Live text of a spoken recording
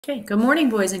Okay, good morning,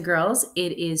 boys and girls.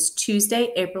 It is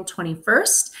Tuesday, April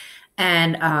 21st,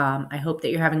 and I hope that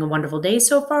you're having a wonderful day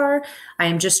so far. I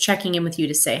am just checking in with you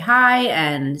to say hi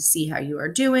and see how you are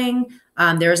doing.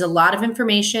 There is a lot of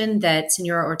information that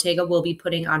Senora Ortega will be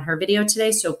putting on her video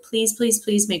today, so please, please,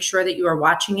 please make sure that you are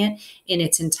watching it in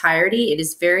its entirety. It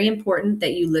is very important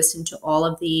that you listen to all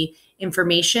of the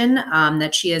information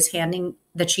that she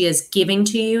is giving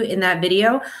to you in that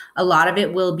video. A lot of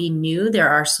it will be new. There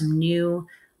are some new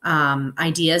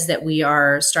ideas that we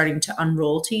are starting to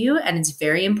unroll to you. And it's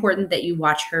very important that you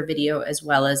watch her video as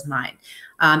well as mine.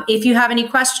 If you have any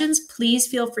questions, please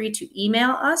feel free to email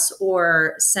us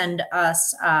or send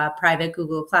us a private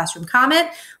Google Classroom comment.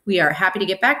 We are happy to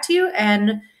get back to you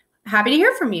and happy to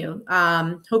hear from you.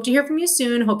 Hope to hear from you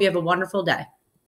soon. Hope you have a wonderful day.